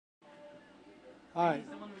All right.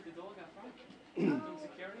 He's the one with the dog out front. From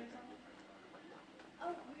security or something?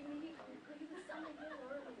 Oh, you mean he was on the hill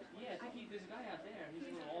earlier? Yeah, I think there's a guy out there. He's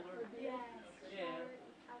a little older. Yes. Yeah. Okay.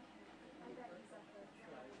 I bet he's up there.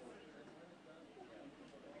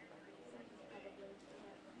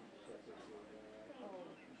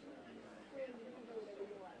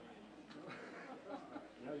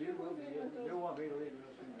 No, you will be. You want me to leave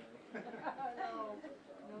real soon. No.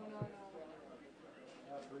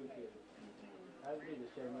 I appreciate it. I'd be the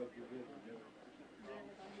same way you did with me.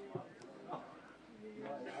 I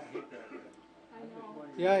hate that.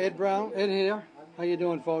 Yeah, Ed Brown, Ed here. How you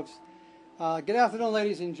doing, folks? Good afternoon,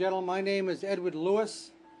 ladies and gentlemen. My name is Edward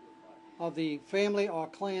Lewis of the family or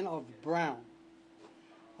clan of Brown.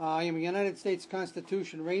 I am a United States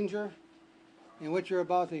Constitution Ranger, and what you're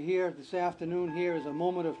about to hear this afternoon here is a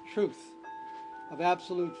moment of truth, of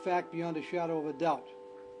absolute fact beyond a shadow of a doubt.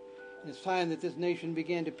 And it's time that this nation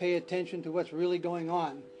began to pay attention to what's really going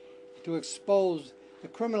on, to expose the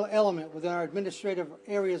criminal element within our administrative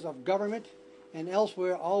areas of government and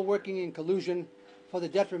elsewhere, all working in collusion for the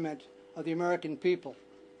detriment of the American people.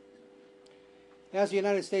 As a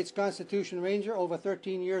United States Constitution Ranger over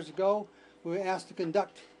 13 years ago, we were asked to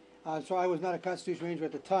conduct, so I was not a Constitution Ranger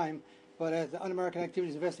at the time, but as the Un-American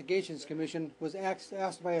Activities Investigations Commission was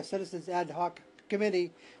asked by a Citizens Ad Hoc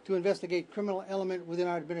Committee to investigate criminal element within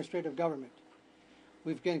our administrative government.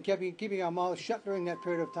 We've been keeping our mouths shut during that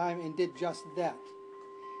period of time and did just that.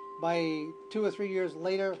 By 2 or 3 years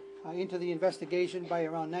later, into the investigation, by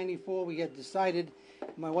around 94, we had decided,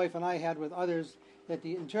 my wife and I had with others, that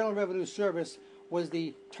the Internal Revenue Service was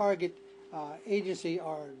the target agency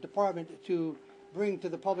or department to bring to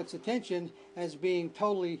the public's attention as being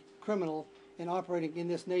totally criminal and operating in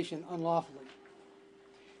this nation unlawfully.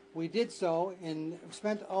 We did so and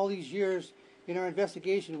spent all these years in our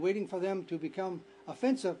investigation waiting for them to become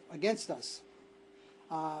offensive against us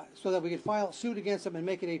so that we could file suit against them and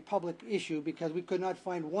make it a public issue, because we could not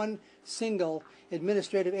find one single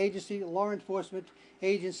administrative agency, law enforcement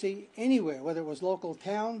agency anywhere, whether it was local,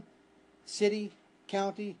 town, city,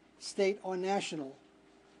 county, state, or national,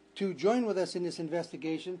 to join with us in this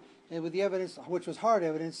investigation and with the evidence, which was hard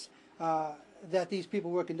evidence, that these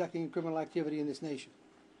people were conducting criminal activity in this nation.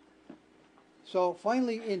 So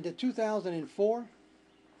finally, in 2004,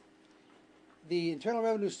 the Internal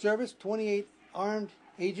Revenue Service, 28 armed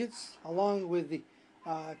agents, along with the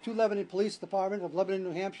 2 Lebanon Police Department of Lebanon,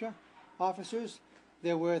 New Hampshire officers.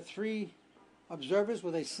 There were 3 observers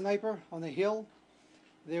with a sniper on the hill.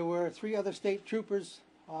 There were 3 other state troopers,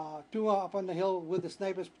 2 up on the hill with the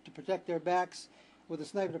snipers to protect their backs, with the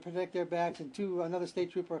sniper to protect their backs, and another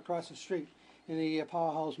state trooper across the street in the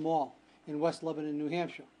Powerhouse Mall in West Lebanon, New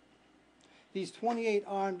Hampshire. These 28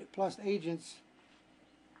 armed plus agents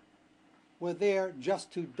were there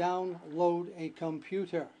just to download a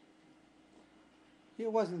computer.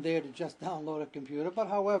 It wasn't there to just download a computer, but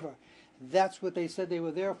however, that's what they said they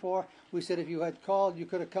were there for. We said if you had called, you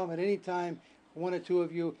could have come at any time, 1 or 2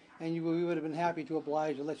 of you, and we would have been happy to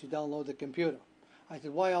oblige and let you download the computer. I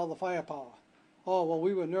said, why all the firepower? Oh, well,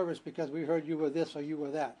 we were nervous because we heard you were this or you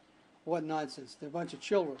were that. What nonsense. They're a bunch of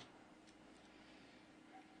children.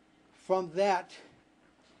 From that,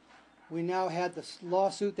 we now had this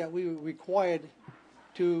lawsuit that we were required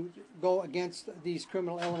to go against these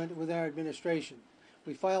criminal element within our administration.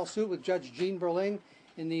 We filed suit with Judge Jean Berling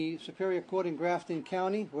in the Superior Court in Grafton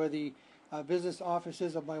County, where the business office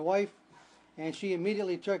is of my wife, and she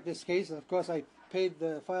immediately took this case. And of course, I paid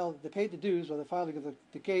the dues, or the filing of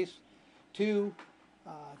the case, to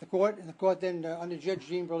the court, and the court then, under Judge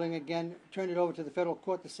Jean Berling again, turned it over to the federal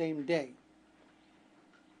court the same day.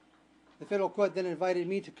 The federal court then invited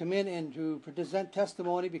me to come in and to present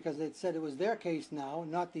testimony, because they said it was their case now,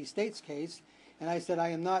 not the state's case. And I said, I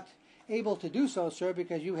am not able to do so, sir,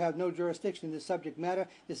 because you have no jurisdiction in this subject matter.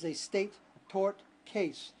 This is a state tort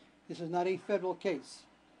case. This is not a federal case.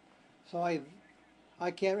 So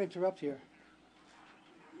I can't interrupt here.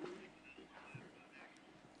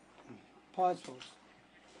 Pause, folks.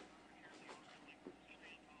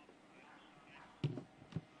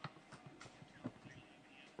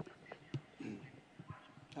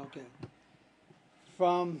 Okay.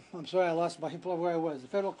 I'm sorry, I lost where I was. The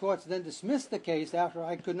federal courts then dismissed the case after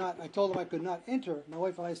I told them I could not enter. My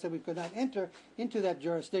wife and I said we could not enter into that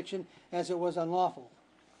jurisdiction as it was unlawful.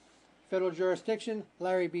 Federal jurisdiction,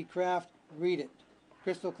 Larry B. Kraft, read it.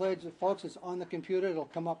 Crystal clear, folks, it's on the computer. It'll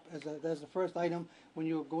come up as the first item when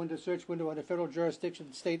you go into the search window on the federal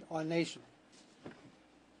jurisdiction, state or nation.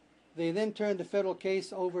 They then turned the federal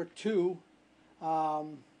case over to,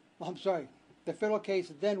 the federal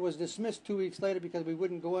case then was dismissed 2 weeks later because we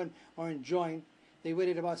wouldn't go in or join They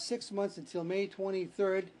waited about 6 months until May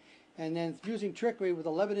 23rd, and then using trickery with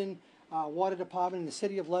the Lebanon Water Department and the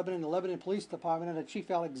City of Lebanon, the Lebanon Police Department under Chief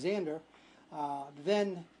Alexander,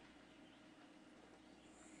 then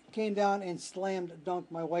came down and slammed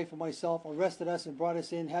dunked my wife and myself, arrested us and brought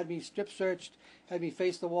us in, had me strip searched, had me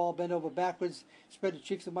face the wall, bend over backwards, spread the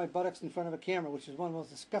cheeks of my buttocks in front of a camera, which is one of the most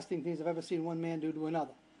disgusting things I've ever seen one man do to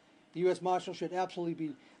another. The U.S. Marshal should absolutely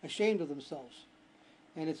be ashamed of themselves.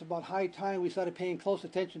 And it's about high time we started paying close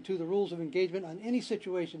attention to the rules of engagement on any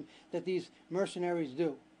situation that these mercenaries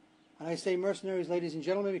do. And I say mercenaries, ladies and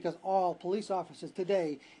gentlemen, because all police officers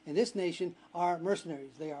today in this nation are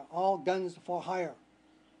mercenaries. They are all guns for hire.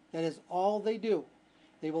 That is all they do.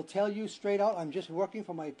 They will tell you straight out, I'm just working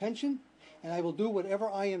for my pension, and I will do whatever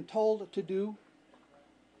I am told to do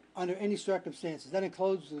under any circumstances. That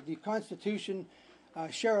includes the Constitution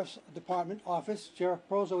Sheriff's Department office, Sheriff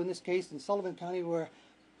Prozo in this case in Sullivan County, where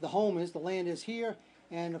the home is, the land is here,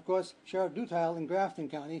 and of course Sheriff Dutile in Grafton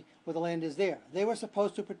County, where the land is there. They were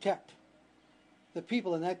supposed to protect the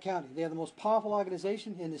people in that county. They are the most powerful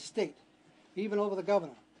organization in the state, even over the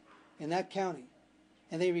governor in that county.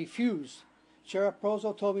 And they refuse. Sheriff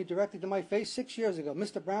Prozo told me directly to my face 6 years ago,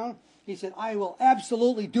 Mr. Brown, he said, I will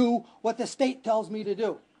absolutely do what the state tells me to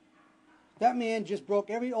do. That man just broke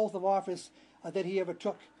every oath of office that he ever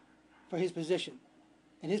took for his position.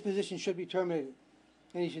 And his position should be terminated.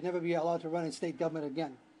 And he should never be allowed to run in state government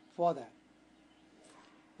again for that.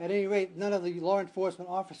 At any rate, none of the law enforcement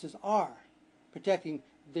officers are protecting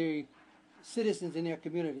the citizens in their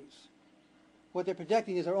communities. What they're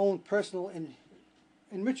protecting is their own personal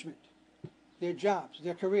enrichment, their jobs,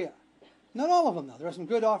 their career. Not all of them, though. There are some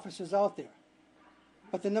good officers out there.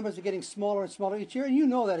 But the numbers are getting smaller and smaller each year, and you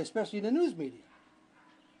know that, especially in the news media.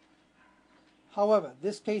 However,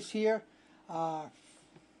 this case here,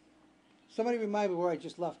 somebody remind me where I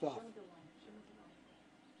just left off.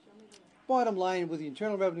 Bottom line, with the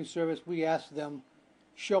Internal Revenue Service, we asked them,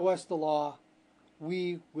 show us the law,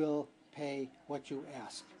 we will pay what you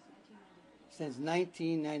ask. Since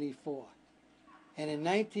 1994. And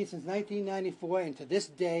since 1994 and to this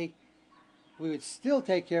day, we would still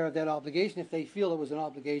take care of that obligation if they feel it was an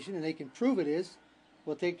obligation, and they can prove it is.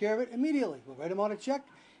 We'll take care of it immediately. We'll write them out a check.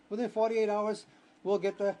 Within 48 hours, we'll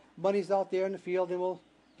get the monies out there in the field and we'll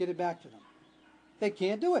get it back to them. They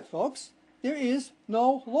can't do it, folks. There is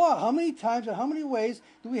no law. How many times and how many ways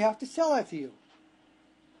do we have to tell that to you?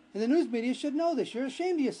 And the news media should know this. You're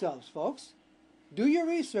ashamed of yourselves, folks. Do your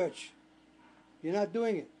research. You're not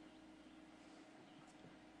doing it.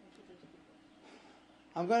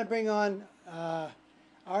 I'm going to bring on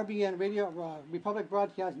RBN Radio, Republic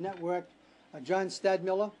Broadcast Network, John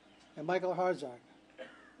Stadmiller and Michael Harzard.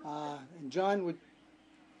 And John would...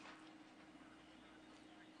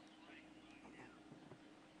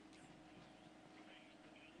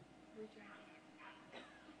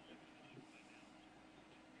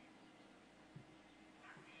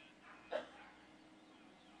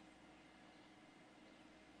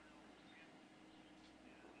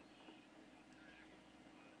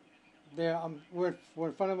 There, we're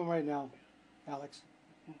in front of them right now, Alex.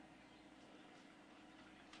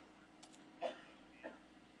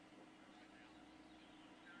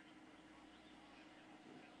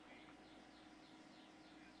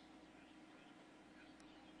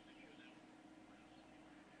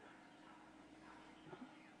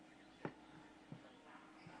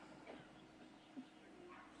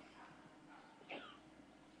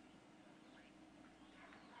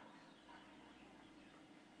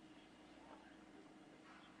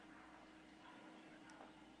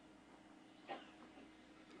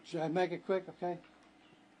 Should I make it quick, okay?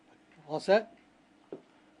 All set?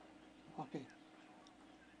 Okay.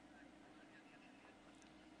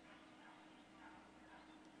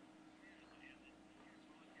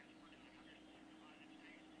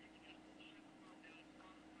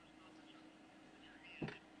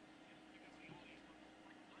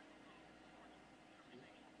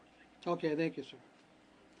 Okay, thank you, sir.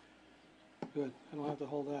 Good. I don't have to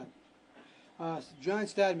hold that. John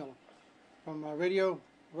Stadmiller from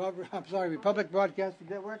Republic Broadcasting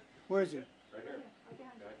Network. Where is he? Right here.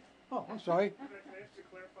 Oh, I'm sorry. Can I ask you to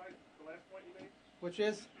clarify the last point you made? Which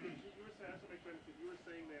is? You were saying, you were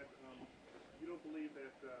saying that you don't believe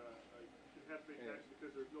that it has to be taxed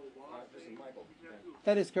because there's no law. This is Michael.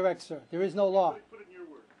 That is correct, sir. There is no law. Put it in your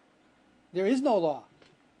words. There is no law.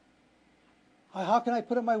 How can I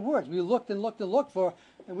put in my words? We looked and looked and looked for,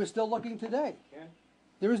 and we're still looking today. Ken?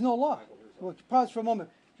 There is no law. Well, pause for a moment.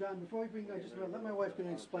 John, before we bring just let my wife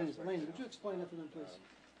explain this. Elaine, would you explain it to them, please?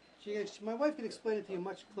 My wife can explain it to you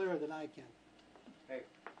much clearer than I can. Hey,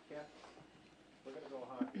 Ken, we're going to go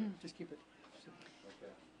hot. Just keep it.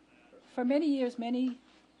 for many years, many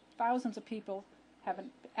thousands of people have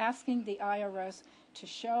been asking the IRS to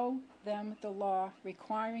show them the law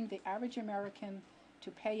requiring the average American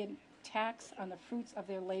to pay a tax on the fruits of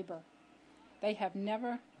their labor. They have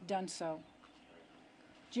never done so.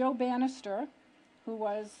 Joe Bannister, who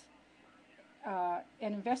was an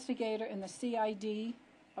investigator in the CID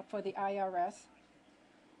for the IRS,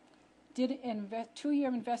 did a 2-year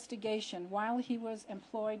investigation while he was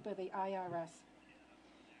employed by the IRS.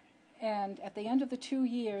 And at the end of the 2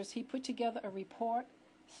 years, he put together a report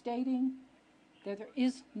stating that there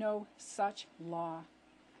is no such law.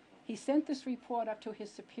 He sent this report up to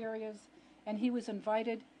his superiors, and he was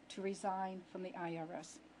invited to resign from the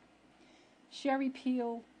IRS. Sherry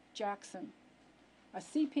Peel Jackson, a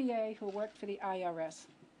CPA who worked for the IRS.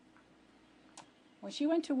 When she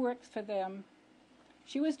went to work for them,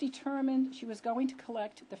 she was determined she was going to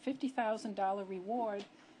collect the $50,000 reward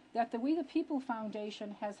that the We the People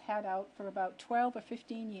Foundation has had out for about 12 or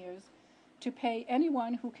 15 years to pay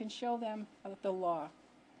anyone who can show them the law.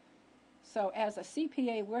 So as a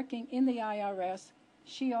CPA working in the IRS,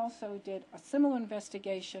 she also did a similar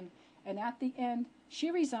investigation, and at the end,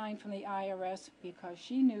 she resigned from the IRS because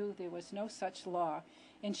she knew there was no such law,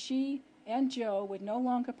 and she and Joe would no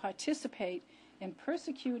longer participate in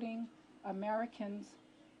persecuting Americans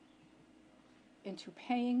into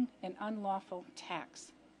paying an unlawful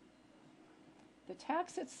tax. The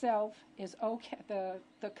tax itself is okay,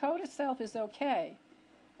 the code itself is okay,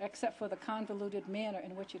 except for the convoluted manner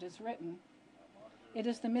in which it is written. It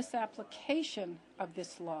is the misapplication of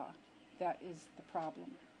this law that is the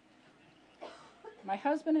problem. My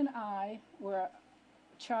husband and I were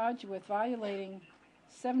charged with violating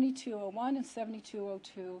 7201 and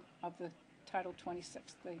 7202 of the Title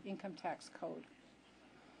 26, the Income Tax Code.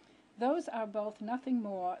 Those are both nothing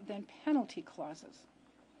more than penalty clauses.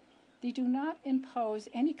 They do not impose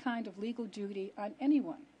any kind of legal duty on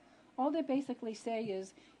anyone. All they basically say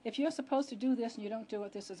is, if you're supposed to do this and you don't do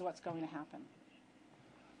it, this is what's going to happen.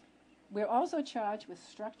 We're also charged with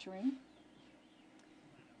structuring.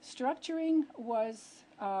 Structuring was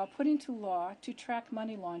put into law to track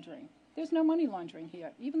money laundering. There's no money laundering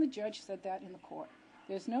here. Even the judge said that in the court.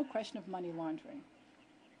 There's no question of money laundering.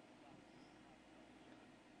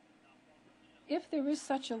 If there is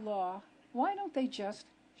such a law, why don't they just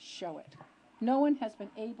show it? No one has been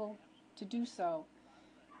able to do so.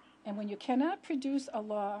 And when you cannot produce a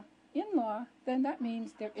law in law, then that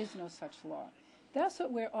means there is no such law. That's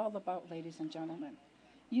what we're all about, ladies and gentlemen.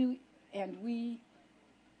 You and we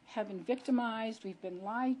have been victimized, we've been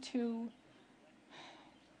lied to,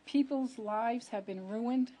 people's lives have been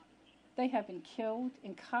ruined, they have been killed,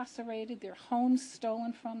 incarcerated, their homes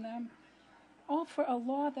stolen from them, all for a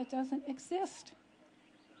law that doesn't exist.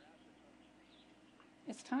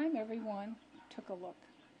 It's time everyone took a look.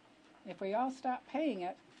 If we all stop paying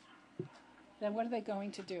it, then what are they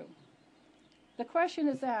going to do? The question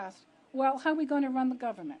is asked, well, how are we going to run the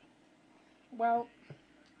government? Well,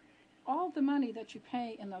 all the money that you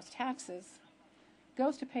pay in those taxes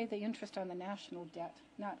goes to pay the interest on the national debt.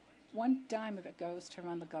 Not one dime of it goes to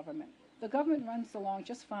run the government. The government runs along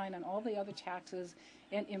just fine on all the other taxes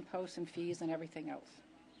and imposts and fees and everything else.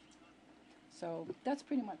 So that's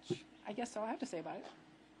pretty much, I guess, all I have to say about it.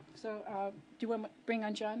 So do you want to bring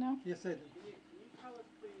on John now? Yes, I do. Can you tell us,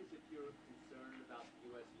 please, if you're concerned about the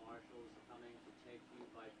U.S. Marshals coming to take you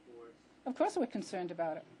by force? Of course we're concerned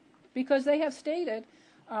about it, because they have stated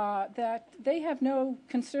that they have no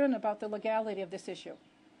concern about the legality of this issue.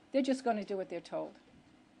 They're just going to do what they're told.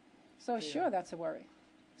 So sure, that's a worry.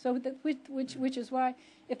 So which is why,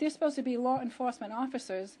 if they're supposed to be law enforcement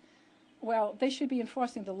officers, well, they should be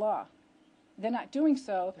enforcing the law. They're not doing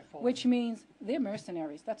so, which means they're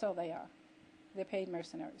mercenaries. That's all they are. They're paid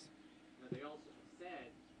mercenaries. Now, they also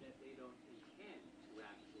said that they don't intend to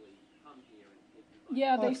actually come here and take you by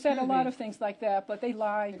Yeah, Oh, they said a excuse lot me. of things like that, but they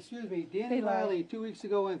lied. Excuse me, Danny They lied. Riley, 2 weeks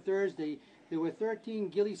ago on Thursday, there were 13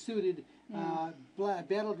 ghillie-suited,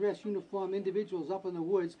 battle-dress uniform individuals up in the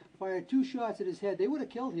woods, fired 2 shots at his head. They would have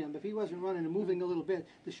killed him if he wasn't running and moving a little bit.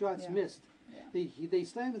 The shots Yeah. missed. They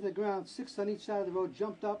slammed him to the ground, 6 on each side of the road,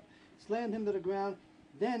 jumped up, slammed him to the ground.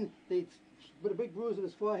 Then they put a big bruise on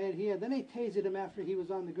his forehead here. Then they tasered him after he was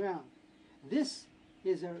on the ground. This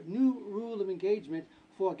is a new rule of engagement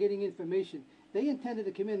for getting information. They intended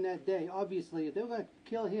to come in that day. Obviously, if they were going to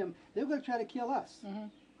kill him, they were going to try to kill us. Mm-hmm.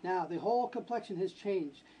 Now, the whole complexion has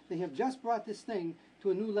changed. They have just brought this thing to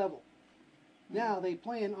a new level. Now they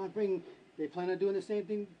plan on doing the same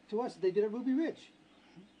thing to us that they did at Ruby Ridge.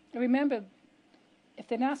 Remember, if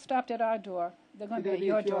they're not stopped at our door, they're going to be at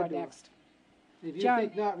your door next. If you John.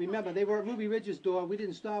 think not, remember, they were at Ruby Ridge's door. We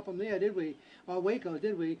didn't stop them there, did we? Or Waco,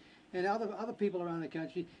 did we? And other people around the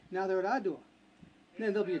country. Now they're at our door.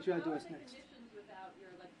 Then they'll be at your door next. without your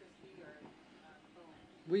electricity or phone?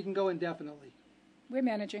 We can go indefinitely. We're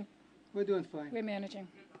managing. We're doing fine. We're managing.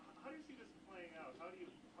 How do you see this playing out?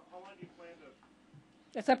 How long do you plan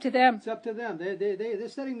to? It's up to them. It's up to them. They're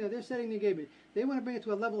setting the game. They want to bring it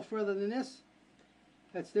to a level further than this.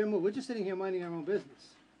 That's their move. We're just sitting here minding our own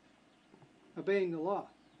business, obeying the law.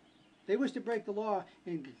 They wish to break the law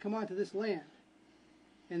and come onto this land.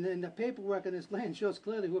 And then the paperwork on this land shows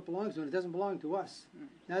clearly who it belongs to, and it doesn't belong to us.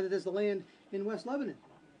 Neither does the land in West Lebanon.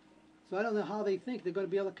 So I don't know how they think they're going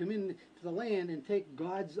to be able to come into the land and take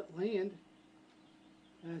God's land.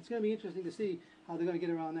 It's going to be interesting to see how they're going to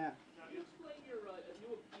get around that. Now, can you explain your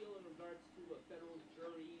new appeal in regards to federal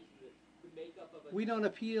juries, the makeup of a... We don't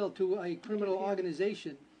appeal to a criminal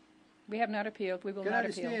organization. We have not appealed. We will You can not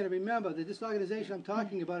understand appeal. and remember that this organization I'm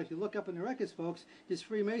talking about, if you look up in the records, folks, is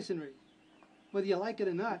Freemasonry. Whether you like it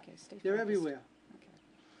or not, Okay, stay they're focused. everywhere.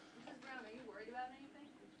 Mrs. Brown, are you worried about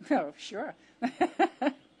anything? Oh, sure.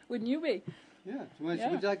 Wouldn't you be? Yeah. So would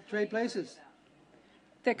Yeah. you like to trade places?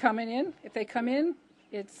 They're coming in. If they come in,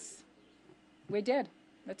 we're dead.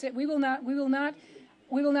 That's it. We will not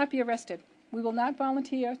be arrested. We will not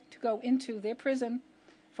volunteer to go into their prison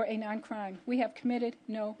for a non-crime. We have committed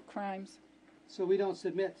no crimes. So we don't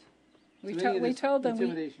submit. We, to any of we this told them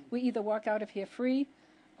intimidation. we either walk out of here free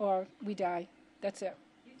or we die. That's it.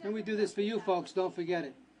 And we do this for you folks, don't forget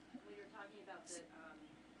it. When you're talking about the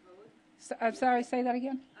code, So, I'm sorry, say that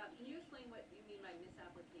again? can you explain what you mean by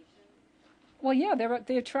misapplication? Well, yeah,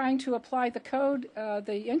 they're trying to apply the code,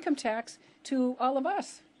 the income tax, to all of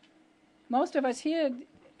us. Most of us here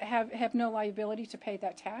have no liability to pay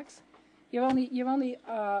that tax. You're only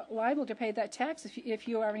liable to pay that tax if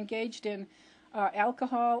you are engaged in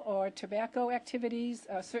alcohol or tobacco activities,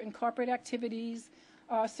 certain corporate activities,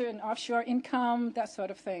 certain offshore income, that sort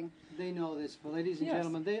of thing. They know this, but ladies and Yes.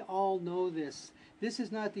 gentlemen, they all know this. This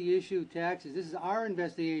is not the issue, taxes. This is our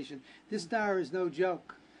investigation. This star is no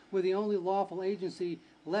joke. We're the only lawful agency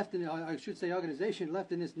left in, I should say organization,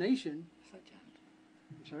 left in this nation.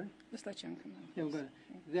 I'm sorry? Just let John come on. Yeah, we're gonna,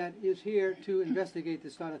 that is here to investigate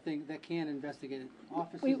this sort of thing, that can investigate it.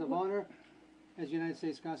 Officers of honor, as United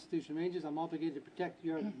States Constitution ranges, I'm obligated to protect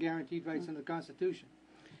your guaranteed rights under the Constitution.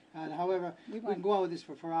 And however, we can go on with this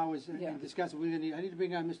for hours and Yeah. discuss it. I need to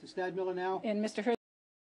bring on Mr. Stadmiller now. And Mr.